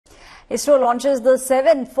ISRO launches the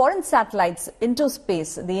 7 foreign satellites into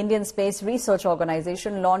space. The Indian Space Research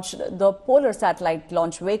Organisation launched the Polar Satellite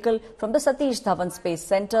Launch Vehicle from the Satish Dhawan Space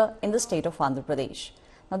Centre in the state of Andhra Pradesh.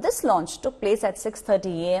 Now, this launch took place at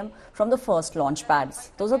 6:30 a.m. from the first launch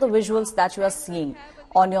pads. Those are the visuals that you are seeing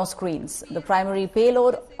on your screens. The primary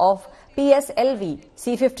payload of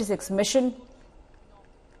PSLV-C56 mission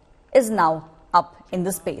is now up in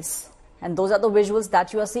the space. And those are the visuals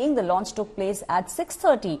that you are seeing. The launch took place at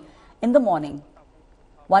 6:30 in the morning.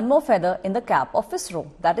 One more feather in the cap of ISRO,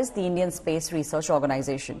 that is the Indian Space Research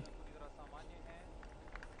Organisation.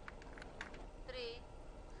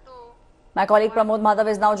 My colleague Pramod Madhav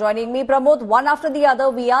is now joining me. Pramod, one after the other,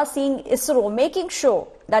 we are seeing ISRO making sure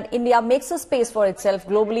that India makes a space for itself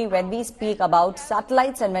globally when we speak about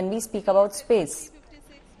satellites and when we speak about space.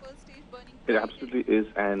 It absolutely is,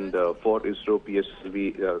 and for ISRO,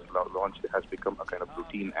 PSLV launch has become a kind of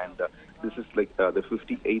routine, and this is like the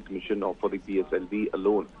 58th mission for the PSLV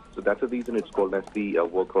alone. So that's the reason it's called as the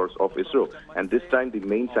workhorse of ISRO. And this time, the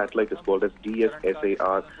main satellite is called as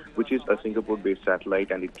DS-SAR, which is a Singapore-based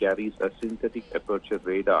satellite, and it carries a synthetic aperture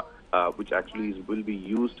radar, which actually will be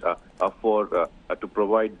used to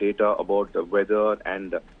provide data about the weather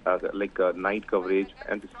and night coverage,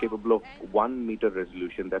 and it's capable of 1 meter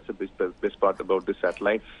resolution. That's the best part about this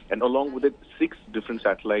satellite. And along with it, 6 different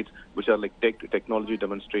satellites, which are like technology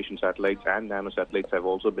demonstration satellites and nano satellites, have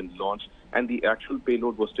also been launched. And the actual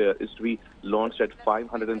payload is to be launched at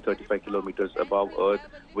 535 kilometers above Earth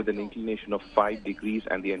with an inclination of 5 degrees,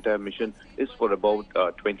 and the entire mission is for about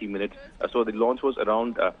 20 minutes. So the launch was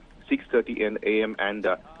around 6:30 a.m. and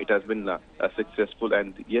it has been successful.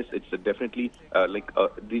 And yes, it's definitely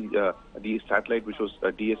the satellite, which was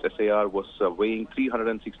DS-SAR, was weighing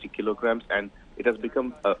 360 kilograms, and it has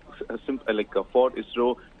become for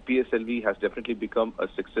ISRO. PSLV has definitely become a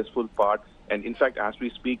successful part, and in fact, as we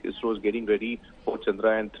speak, ISRO is getting ready for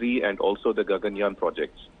Chandrayaan-3 and also the Gaganyaan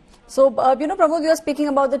projects. So, Pramod, you are speaking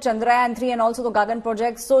about the Chandrayaan-3 and also the Gagan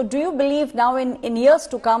projects. So, do you believe now in years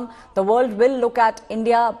to come, the world will look at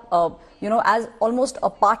India, as almost a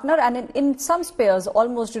partner, and in some spheres,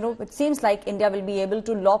 almost, it seems like India will be able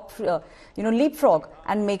to leapfrog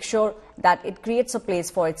and make sure that it creates a place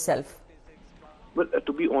for itself? Well,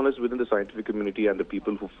 to be honest, within the scientific community and the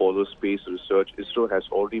people who follow space research, ISRO has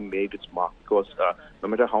already made its mark, because no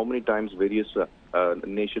matter how many times various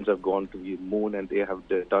nations have gone to the moon and they have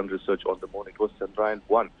done research on the moon, it was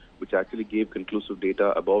Chandrayaan-1 which actually gave conclusive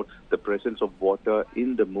data about the presence of water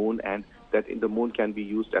in the moon, and that in the moon can be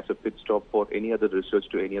used as a pit stop for any other research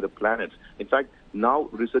to any other planets. In fact, now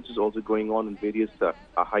research is also going on in various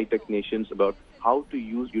high-tech nations about how to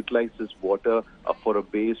utilize this water for a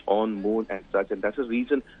base on moon and such, and that's the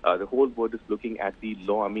reason the whole world is looking at the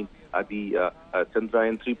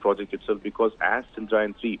Chandrayaan-3 project itself, because as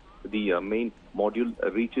Chandrayaan-3, the main module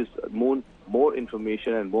reaches moon, more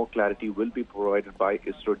information and more clarity will be provided by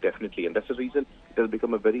ISRO definitely, and that's the reason it has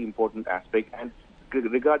become a very important aspect. And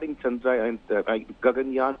regarding Chandrayaan,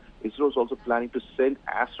 Gaganyaan, ISRO is also planning to send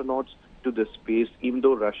astronauts to the space, even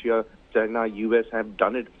though Russia, China, US have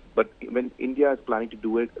done it. But when India is planning to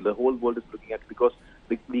do it, the whole world is looking at it, because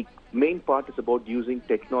the main part is about using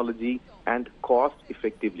technology and cost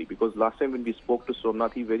effectively. Because last time when we spoke to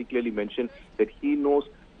Somnath, he very clearly mentioned that he knows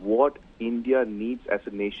what India needs as a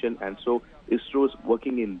nation, and so ISRO is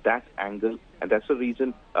working in that angle, and that's the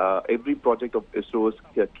reason every project of ISRO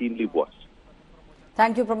is keenly watched.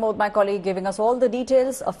 Thank you, Pramod, my colleague, giving us all the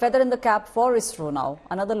details. A feather in the cap for ISRO now.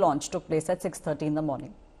 Another launch took place at 6:30 in the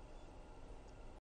morning.